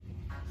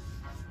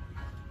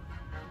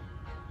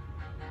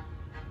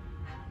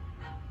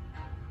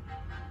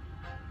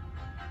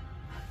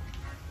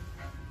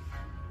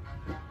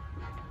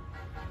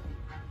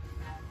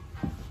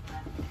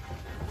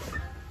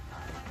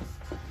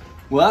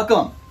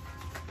Welcome.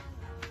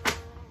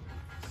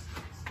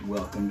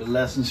 Welcome to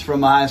Lessons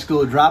from a High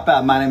School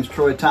Dropout. My name is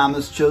Troy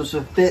Thomas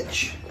Joseph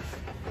Fitch,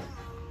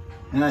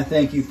 and I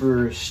thank you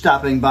for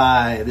stopping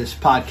by this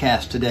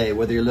podcast today.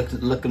 Whether you're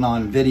looking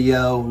on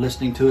video,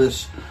 listening to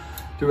us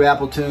through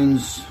Apple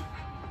Tunes,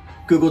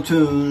 Google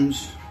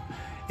Tunes,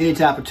 any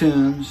type of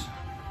tunes,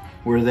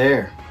 we're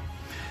there.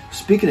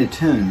 Speaking of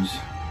tunes,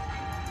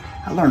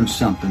 I learned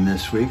something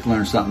this week,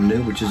 learned something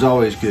new, which is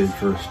always good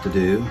for us to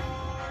do.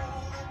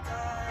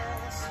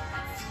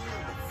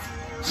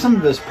 Some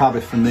of us are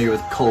probably familiar with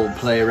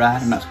Coldplay, right?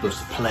 I'm not supposed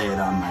to play it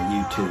on my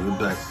YouTube,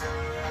 but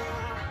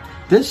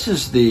this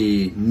is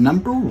the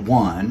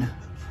 #1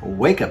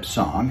 wake-up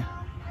song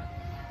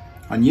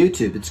on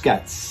YouTube. It's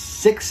got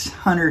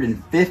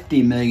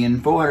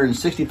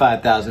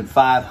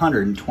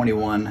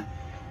 650,465,521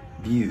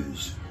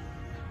 views.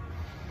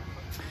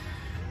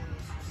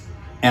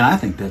 And I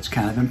think that's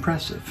kind of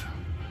impressive.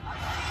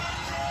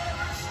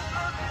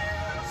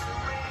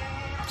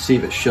 See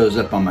if it shows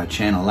up on my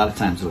channel. A lot of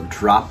times it'll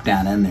drop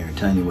down in there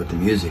telling you what the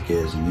music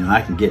is. And,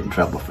 I can get in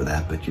trouble for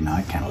that, but,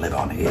 I kind of live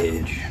on the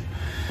edge.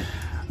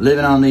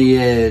 Living on the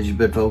edge.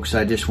 But, folks,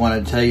 I just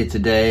want to tell you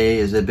today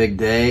is a big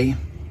day.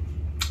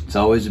 It's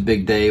always a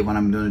big day when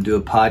I'm going to do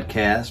a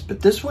podcast.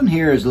 But this one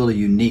here is a little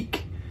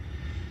unique.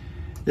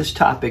 This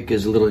topic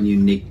is a little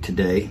unique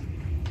today.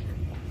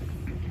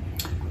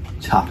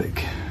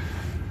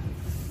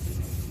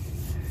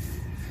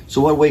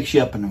 So what wakes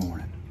you up in the morning?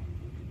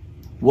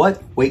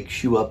 What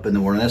wakes you up in the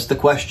morning? That's the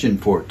question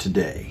for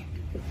today.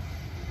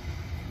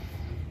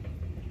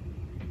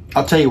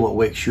 I'll tell you what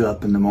wakes you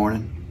up in the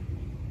morning.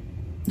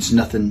 It's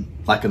nothing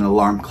like an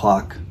alarm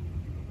clock,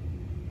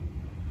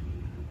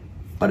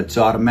 but it's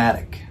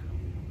automatic.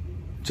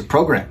 It's a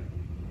program,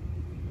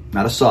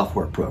 not a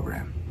software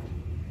program.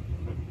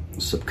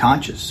 A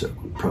subconscious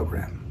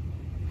program.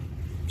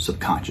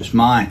 Subconscious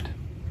mind.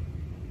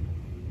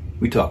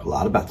 We talk a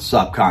lot about the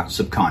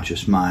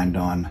subconscious mind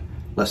on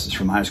Lessons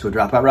from High School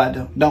Dropout, right?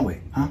 Don't we?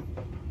 Huh?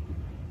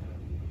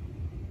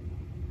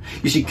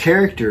 You see,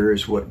 character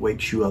is what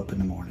wakes you up in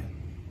the morning.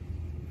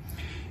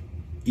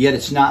 Yet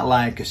it's not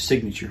like a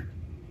signature,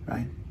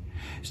 right?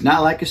 It's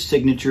not like a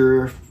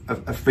signature,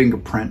 a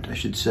fingerprint, I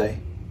should say.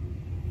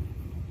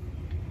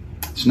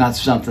 It's not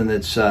something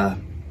that's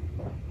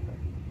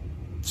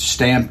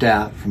stamped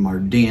out from our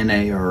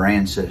DNA or our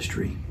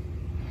ancestry.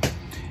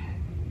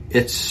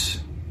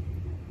 It's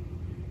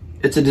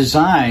a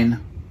design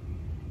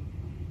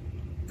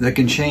that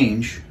can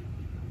change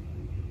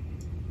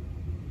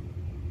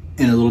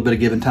in a little bit of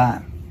given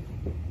time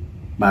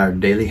by our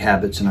daily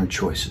habits and our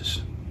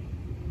choices.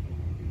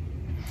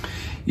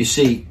 You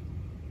see,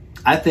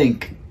 I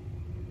think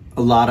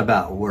a lot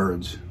about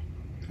words,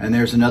 and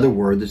there's another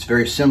word that's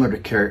very similar to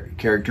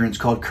character, and it's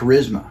called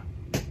charisma.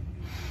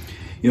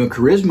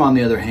 Charisma, on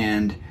the other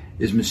hand,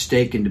 is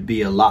mistaken to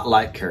be a lot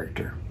like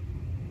character,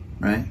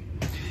 right?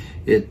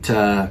 It's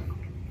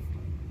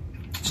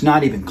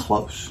not even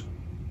close.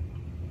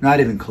 Not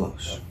even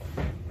close.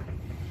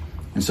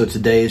 And so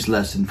today's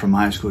lesson from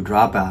High School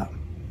Dropout,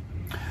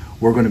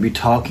 we're going to be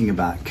talking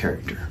about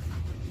character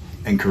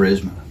and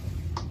charisma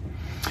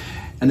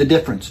and the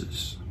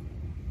differences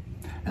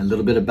and a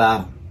little bit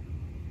about them.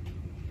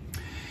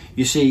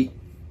 You see,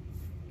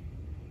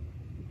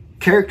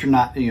 character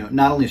not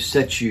only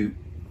sets you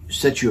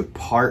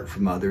apart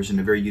from others in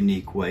a very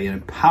unique way,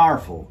 and a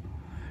powerful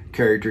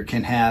character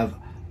can have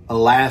a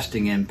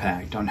lasting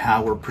impact on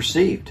how we're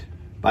perceived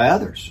by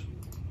others.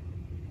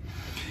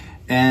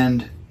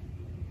 And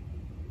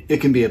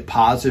it can be a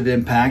positive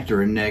impact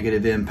or a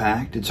negative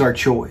impact. It's our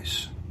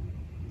choice.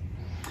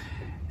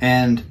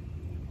 And,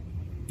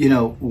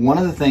 one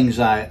of the things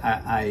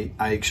I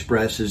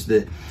express is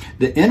that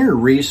the inner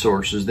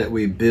resources that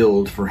we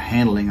build for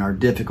handling our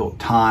difficult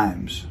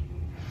times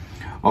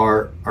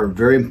are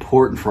very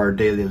important for our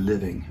daily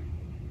living.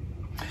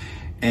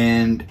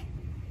 And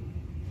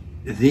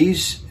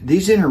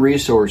these inner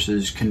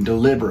resources can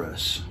deliver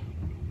us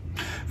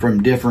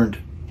from different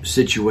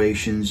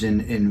situations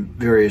in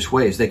various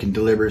ways. They can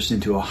deliver us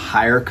into a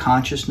higher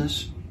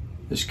consciousness.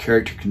 This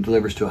character can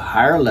deliver us to a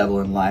higher level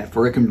in life,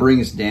 or it can bring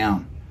us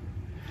down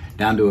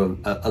to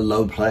a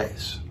low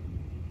place.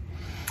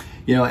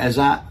 As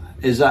I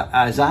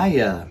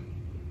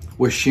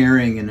was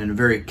sharing in a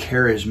very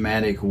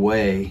charismatic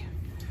way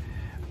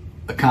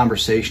a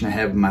conversation I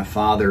had with my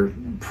father,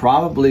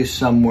 probably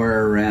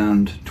somewhere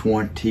around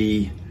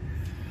 23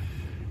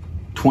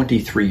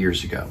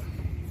 years ago.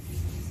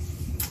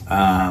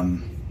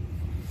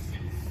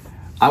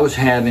 I was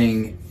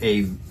having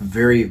a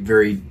very,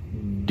 very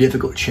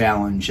difficult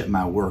challenge at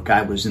my work.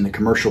 I was in the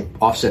commercial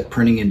offset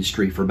printing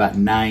industry for about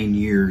 9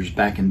 years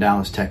back in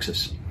Dallas,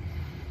 Texas.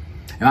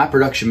 And my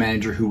production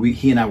manager,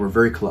 he and I were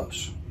very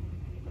close.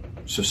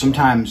 So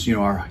sometimes,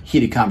 our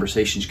heated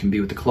conversations can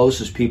be with the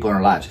closest people in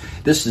our lives.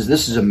 This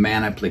is a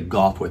man I played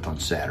golf with on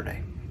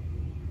Saturday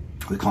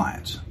with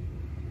clients.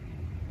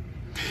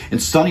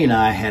 And Sonny and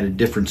I had a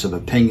difference of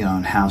opinion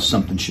on how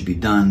something should be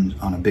done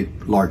on a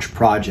large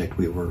project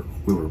we were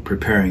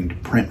preparing to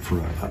print for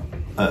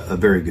a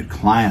very good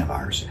client of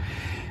ours.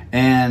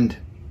 And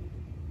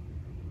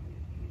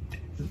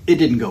it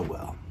didn't go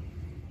well.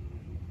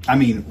 I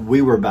mean,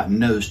 we were about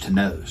nose to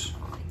nose,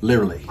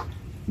 literally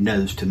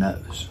nose to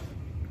nose.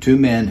 Two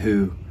men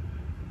who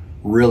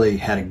really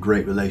had a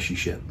great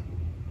relationship.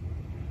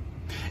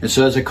 And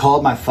so as I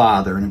called my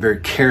father in a very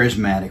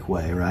charismatic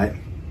way, right?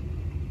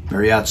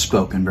 Very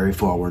outspoken, very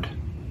forward.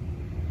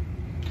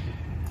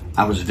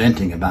 I was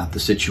venting about the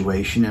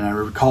situation, and I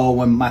recall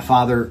when my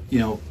father,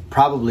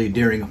 probably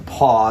during a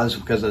pause,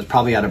 because I was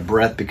probably out of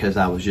breath because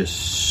I was just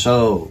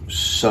so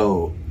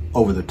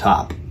over the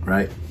top,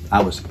 right?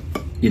 I was,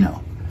 you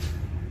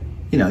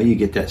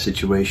get that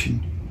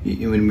situation.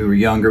 When we were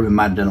younger, we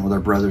might have done it with our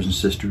brothers and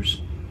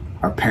sisters,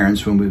 our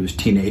parents when we was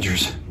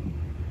teenagers.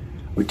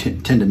 We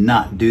tend to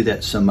not do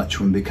that so much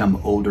when we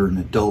become older and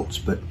adults,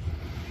 but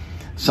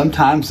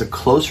sometimes the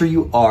closer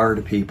you are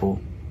to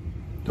people,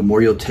 the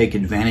more you'll take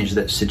advantage of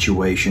that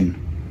situation,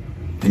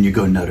 and you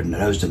go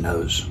nose to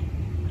nose,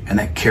 and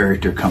that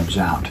character comes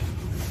out.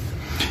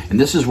 And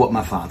this is what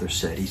my father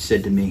said. He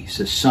said to me, he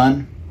says,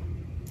 "Son,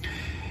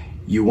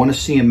 you want to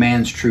see a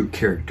man's true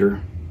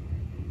character,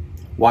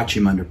 watch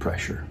him under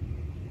pressure."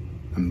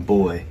 And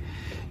boy,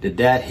 did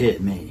that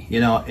hit me.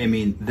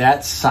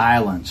 That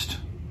silenced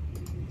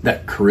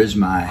that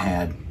charisma I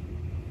had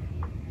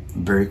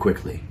very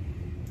quickly.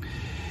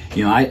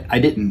 I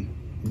didn't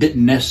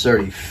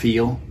necessarily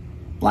feel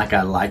like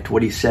I liked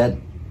what he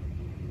said,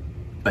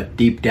 but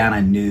deep down I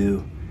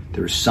knew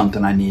there was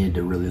something I needed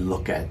to really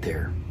look at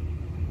there.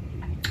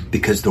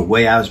 Because the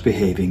way I was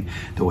behaving,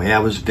 the way I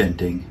was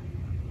venting,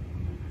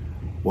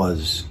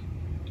 was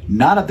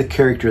not of the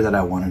character that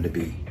I wanted to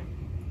be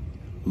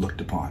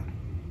looked upon.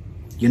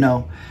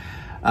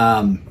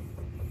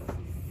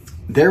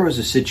 There was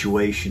a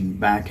situation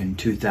back in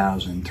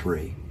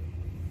 2003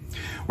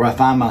 where I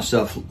found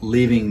myself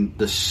leaving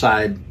the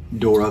side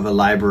door of a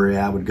library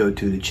I would go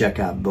to check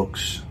out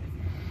books.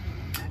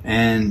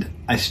 And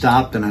I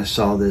stopped and I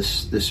saw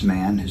this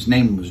man. His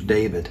name was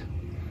David.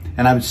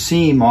 And I would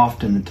see him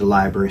often at the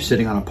library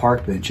sitting on a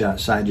park bench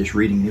outside just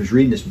reading. He was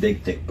reading this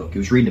big, thick book. He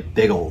was reading a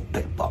big, old,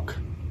 thick book.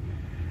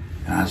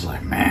 And I was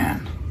like,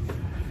 man,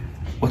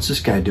 what's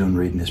this guy doing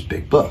reading this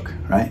big book,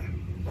 right?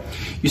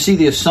 You see,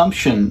 the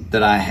assumption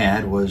that I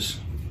had was,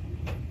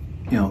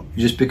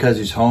 just because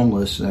he's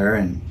homeless there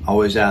and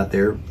always out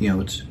there,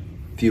 it's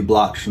a few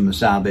blocks from the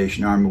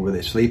Salvation Army where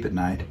they sleep at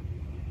night.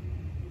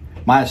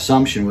 My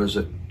assumption was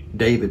that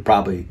David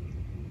probably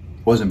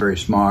wasn't very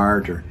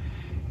smart or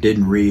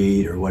didn't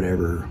read or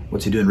whatever.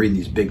 What's he doing reading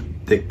these big,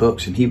 thick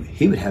books? And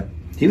he would have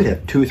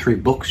 2 or 3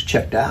 books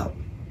checked out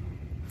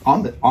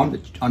on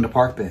the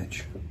park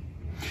bench.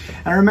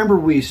 And I remember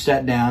we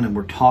sat down and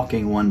were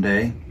talking one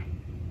day,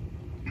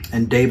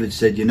 and David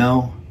said,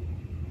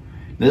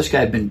 this guy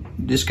had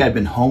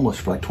been homeless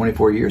for like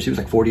 24 years. He was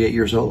like 48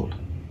 years old.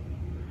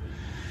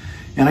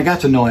 And I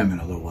got to know him in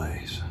a little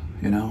ways,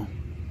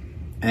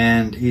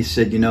 And he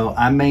said,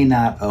 I may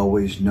not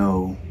always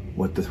know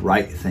what the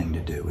right thing to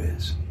do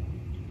is,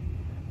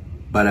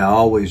 but I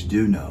always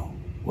do know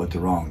what the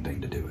wrong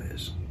thing to do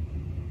is.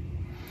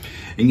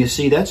 And you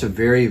see, that's a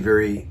very,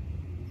 very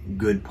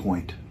good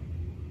point.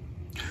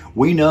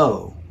 We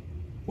know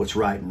what's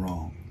right and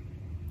wrong.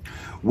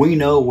 We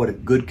know what a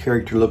good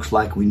character looks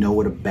like. We know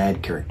what a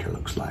bad character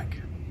looks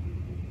like.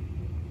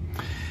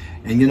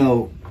 And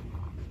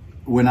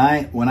when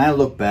I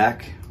look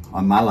back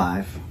on my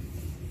life,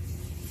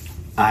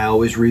 I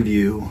always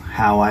review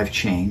how I've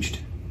changed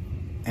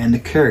and the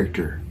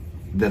character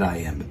that I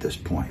am at this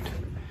point.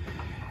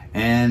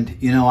 And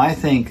I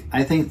think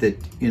that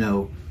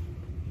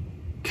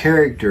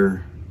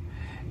character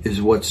is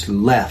what's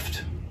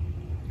left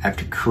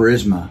after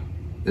charisma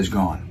is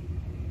gone.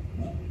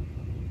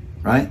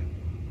 Right?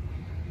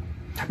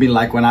 I mean,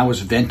 like when I was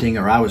venting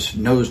or I was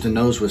nose to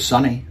nose with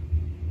Sonny,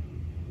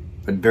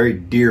 a very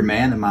dear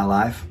man in my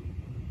life.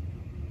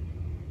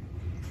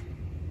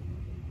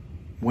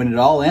 When it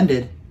all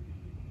ended,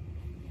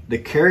 the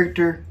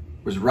character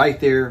was right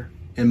there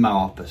in my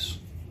office,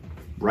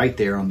 right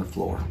there on the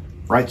floor,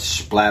 right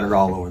splattered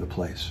all over the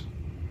place.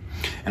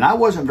 And I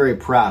wasn't very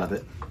proud of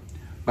it,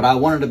 but I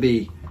wanted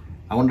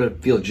to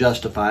feel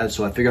justified,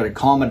 so I figured I'd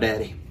call my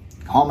daddy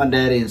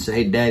and say,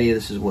 "Hey, Daddy,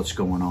 this is what's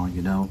going on,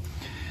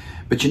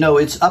 But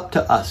it's up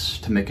to us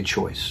to make a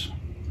choice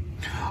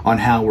on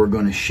how we're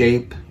going to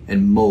shape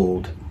and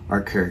mold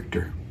our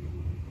character.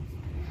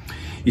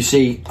 You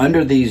see,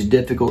 under these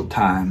difficult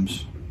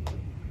times,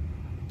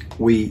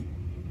 we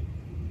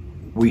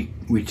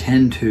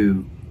tend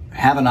to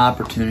have an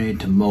opportunity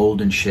to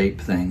mold and shape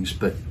things,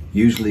 but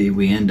usually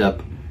we end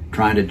up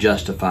trying to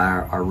justify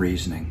our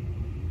reasoning.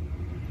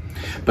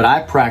 But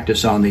I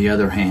practice, on the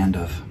other hand,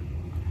 of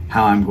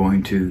how I'm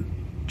going to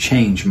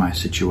change my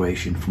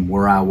situation from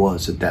where I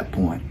was at that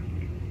point.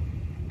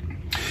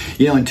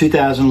 In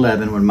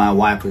 2011, when my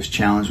wife was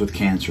challenged with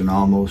cancer and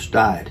almost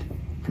died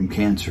from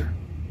cancer,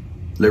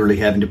 literally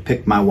having to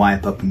pick my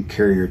wife up and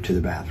carry her to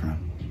the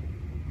bathroom.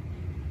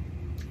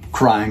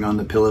 crying on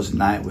the pillows at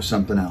night was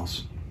something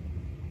else.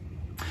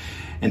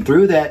 And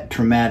through that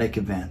traumatic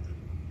event,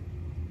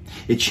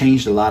 it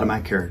changed a lot of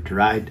my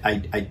character. I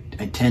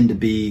tend to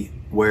be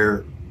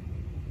where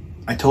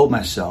I told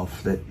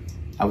myself that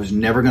I was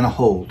never going to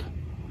hold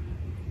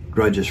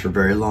grudges for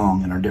very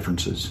long in our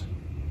differences.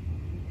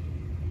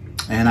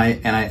 And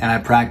I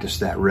practiced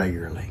that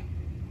regularly.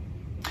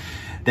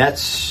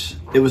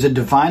 It was a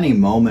defining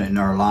moment in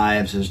our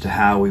lives as to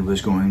how we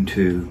was going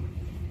to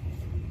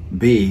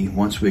be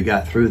once we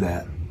got through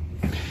that.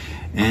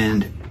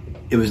 And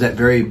it was that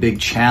very big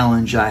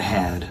challenge I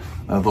had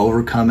of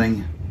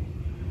overcoming,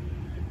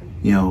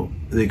 the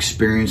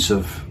experience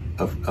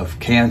of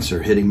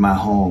cancer hitting my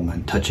home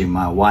and touching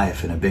my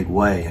wife in a big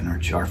way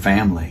and our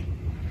family,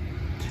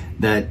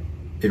 that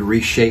it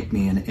reshaped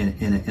me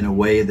in a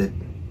way that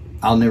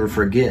I'll never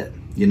forget,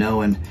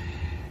 and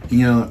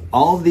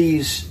all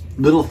these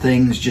little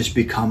things just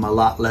become a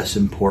lot less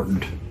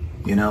important,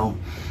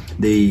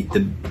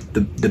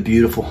 the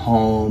beautiful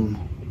home,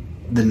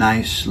 the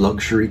nice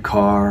luxury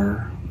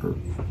car or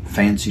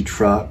fancy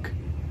truck,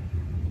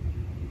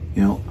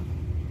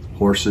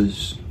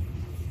 horses,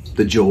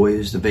 the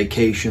joys, the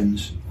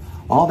vacations,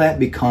 all that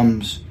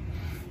becomes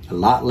a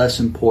lot less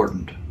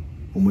important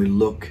when we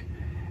look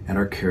at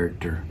our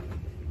character.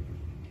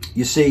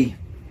 You see,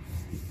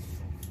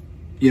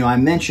 I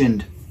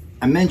mentioned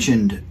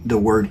the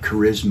word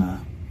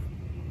charisma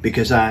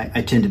because I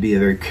tend to be a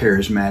very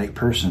charismatic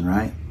person,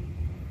 right?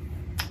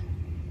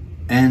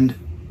 And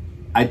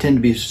I tend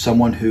to be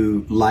someone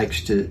who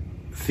likes to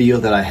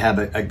feel that I have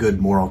a good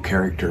moral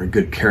character, a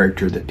good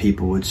character that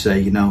people would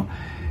say,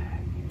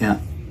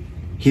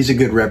 he's a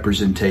good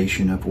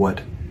representation of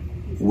what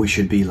we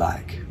should be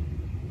like.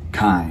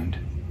 Kind,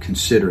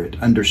 considerate,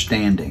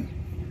 understanding,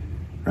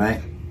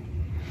 right?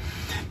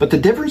 But the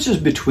differences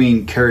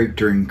between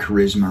character and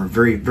charisma are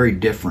very, very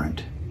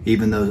different,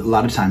 even though a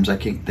lot of times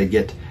they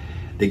get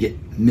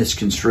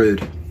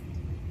misconstrued.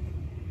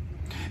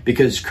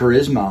 Because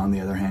charisma, on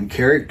the other hand,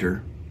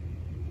 character,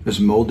 is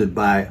molded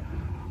by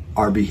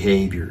our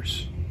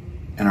behaviors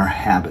and our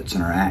habits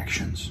and our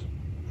actions.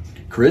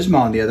 Charisma,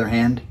 on the other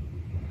hand,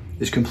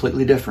 is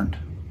completely different.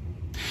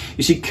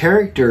 You see,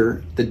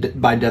 character,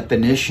 by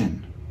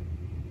definition,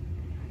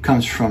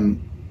 comes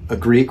from a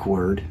Greek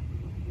word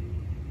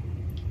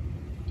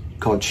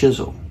called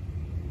chisel.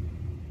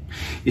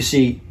 You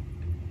see,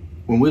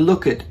 when we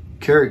look at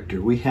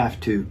character, we have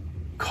to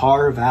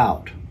carve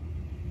out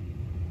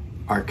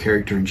our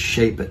character and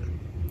shape it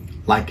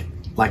like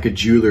a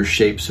jeweler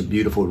shapes a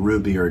beautiful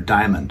ruby or a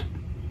diamond.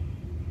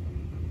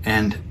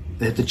 And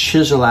they have to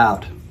chisel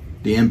out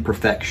the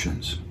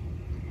imperfections.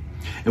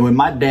 And when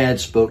my dad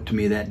spoke to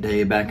me that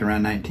day back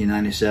around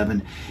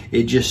 1997,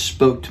 it just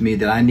spoke to me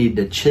that I need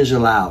to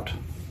chisel out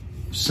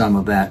some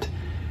of that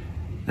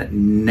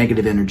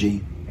negative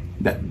energy,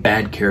 that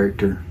bad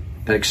character,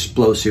 that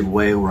explosive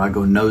way where I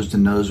go nose to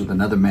nose with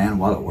another man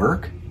while at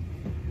work.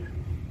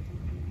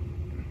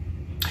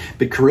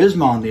 But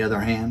charisma, on the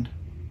other hand,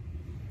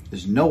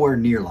 is nowhere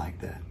near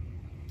like that.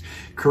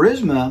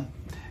 Charisma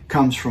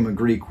comes from a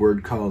Greek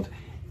word called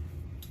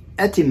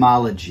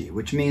etymology,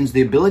 which means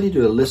the ability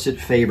to elicit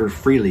favor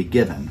freely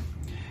given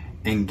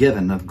and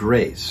given of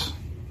grace.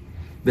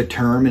 The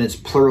term in its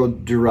plural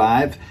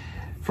derive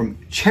from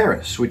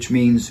charis, which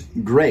means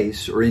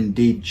grace or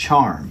indeed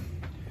charm,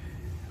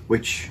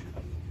 which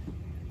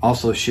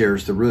also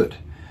shares the root.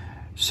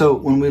 So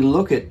when we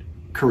look at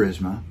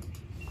charisma,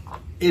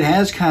 it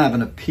has kind of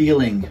an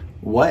appealing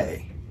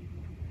way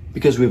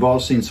because we've all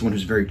seen someone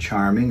who's very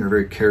charming or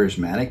very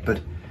charismatic,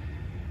 but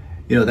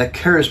that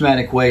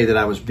charismatic way that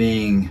I was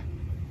being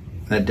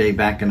that day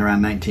back in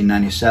around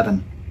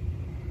 1997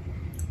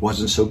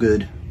 wasn't so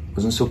good,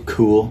 wasn't so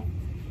cool,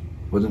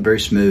 wasn't very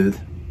smooth,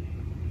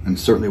 and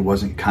certainly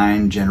wasn't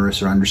kind,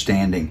 generous, or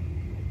understanding.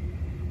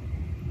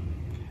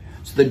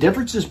 So the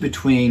differences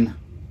between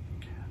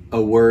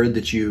a word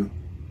that you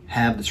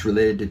have that's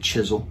related to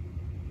chisel,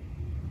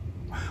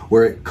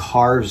 where it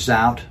carves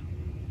out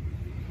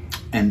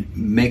and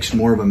makes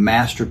more of a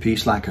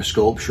masterpiece like a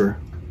sculpture,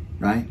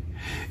 right?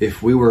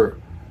 If we were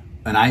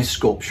an ice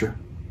sculpture,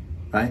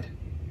 right?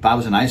 If I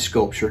was an ice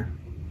sculpture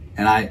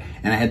and I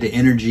had the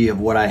energy of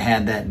what I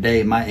had that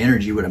day, my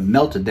energy would have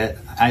melted that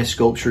ice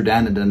sculpture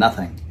down into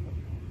nothing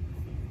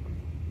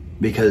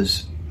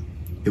because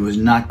it was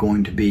not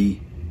going to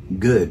be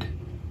good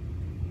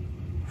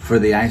for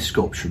the ice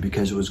sculpture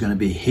because it was going to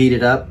be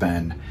heated up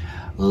and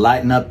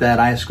lighten up that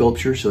ice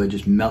sculpture so it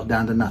just melt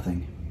down to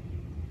nothing.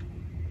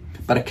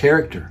 But a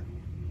character,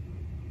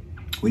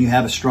 when you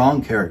have a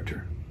strong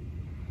character,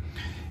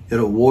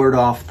 it'll ward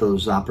off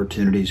those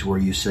opportunities where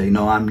you say,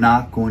 no, I'm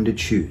not going to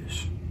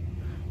choose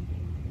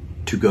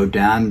to go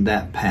down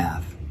that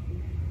path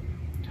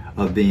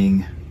of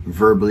being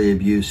verbally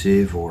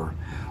abusive or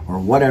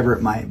whatever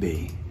it might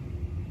be,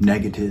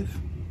 negative,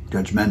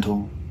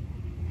 judgmental.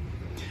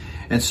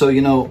 And so,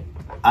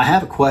 I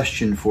have a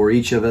question for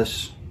each of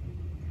us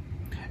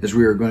as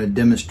we are going to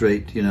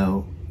demonstrate,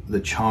 the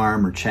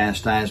charm or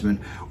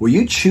chastisement, will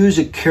you choose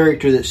a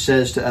character that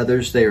says to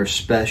others they are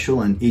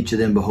special and each of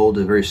them behold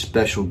a very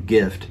special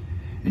gift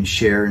and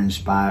share and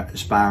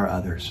inspire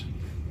others?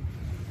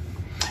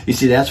 You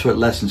see, that's what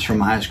Lessons from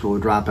High School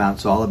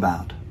Dropout's all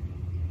about.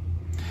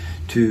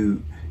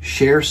 To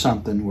share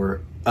something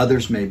where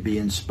others may be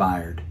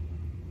inspired.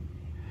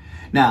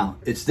 Now,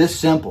 it's this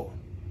simple.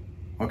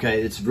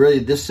 Okay, it's really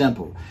this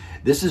simple.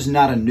 This is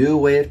not a new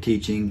way of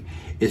teaching.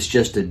 It's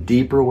just a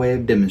deeper way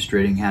of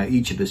demonstrating how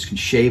each of us can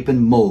shape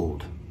and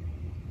mold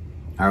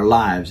our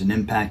lives and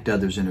impact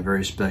others in a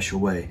very special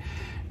way.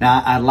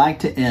 Now, I'd like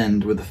to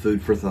end with a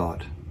food for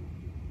thought.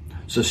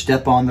 So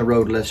step on the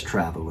road, let's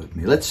travel with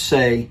me. Let's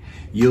say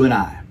you and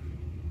I,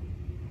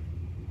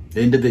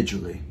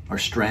 individually, are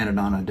stranded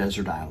on a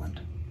desert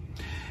island.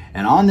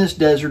 And on this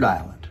desert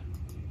island,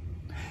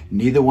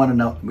 neither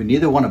one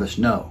of us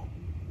know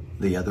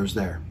the other's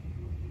there.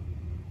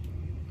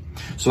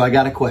 So I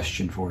got a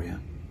question for you.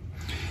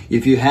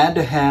 If you had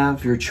to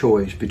have your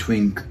choice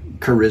between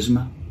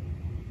charisma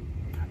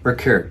or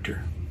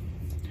character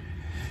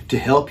to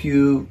help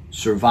you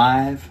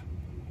survive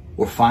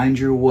or find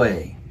your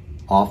way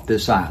off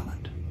this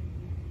island,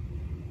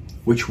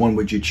 which one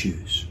would you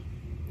choose?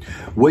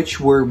 Which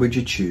word would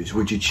you choose?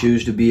 Would you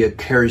choose to be a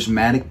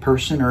charismatic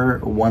person or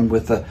one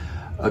with a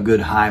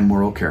good high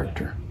moral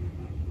character?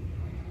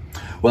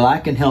 Well, I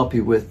can help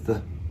you with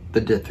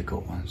the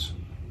difficult ones.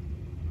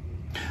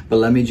 But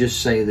let me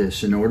just say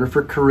this. In order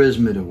for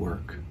charisma to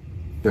work,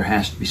 there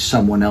has to be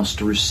someone else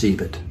to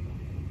receive it.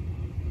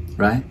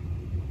 Right?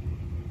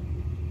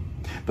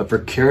 But for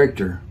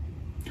character,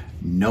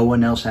 no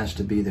one else has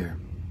to be there.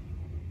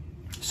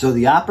 So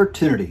the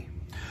opportunity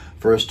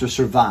for us to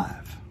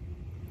survive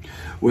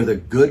with a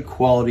good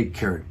quality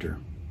character,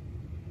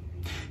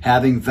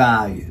 having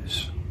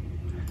values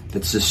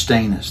that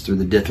sustain us through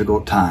the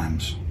difficult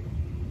times,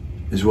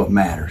 is what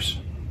matters.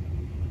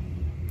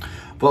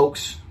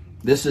 Folks,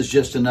 this is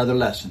just another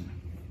lesson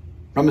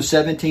from a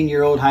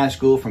 17-year-old high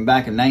school from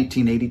back in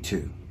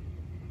 1982.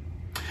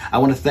 I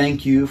want to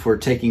thank you for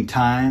taking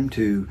time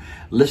to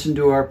listen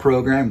to our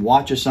program,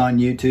 watch us on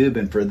YouTube,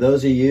 and for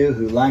those of you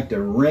who like to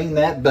ring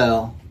that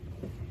bell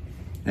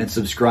and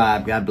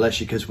subscribe, God bless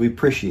you, because we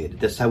appreciate it.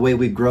 That's the way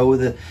we grow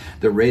the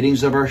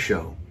ratings of our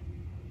show.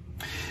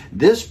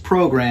 This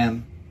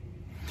program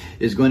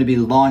is going to be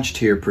launched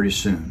here pretty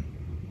soon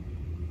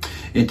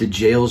into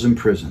jails and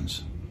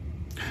prisons,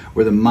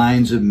 where the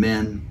minds of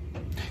men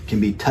can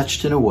be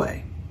touched in a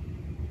way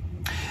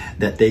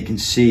that they can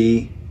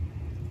see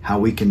how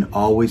we can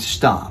always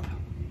stop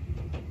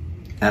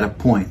at a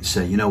point and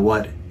say, you know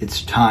what,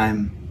 it's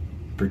time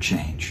for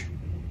change,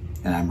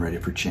 and I'm ready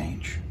for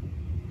change.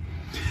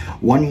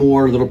 One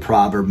more little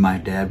proverb my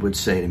dad would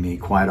say to me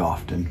quite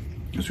often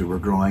as we were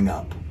growing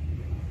up.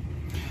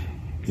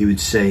 He would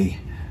say,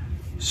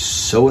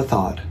 sow a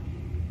thought,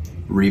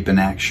 reap an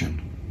action.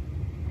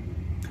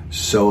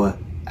 Sow a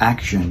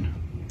action,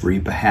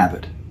 reap a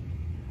habit.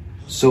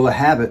 Sow a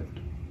habit,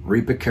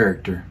 reap a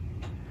character.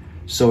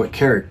 Sow a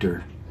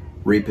character,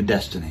 reap a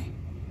destiny.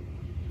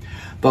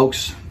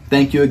 Folks,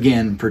 thank you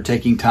again for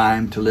taking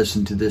time to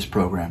listen to this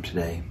program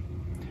today.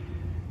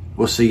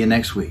 We'll see you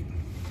next week.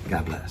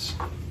 God bless.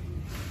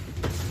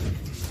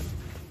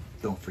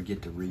 Don't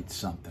forget to read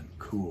something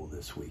cool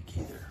this week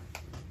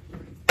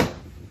either.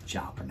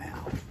 Ciao for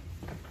now.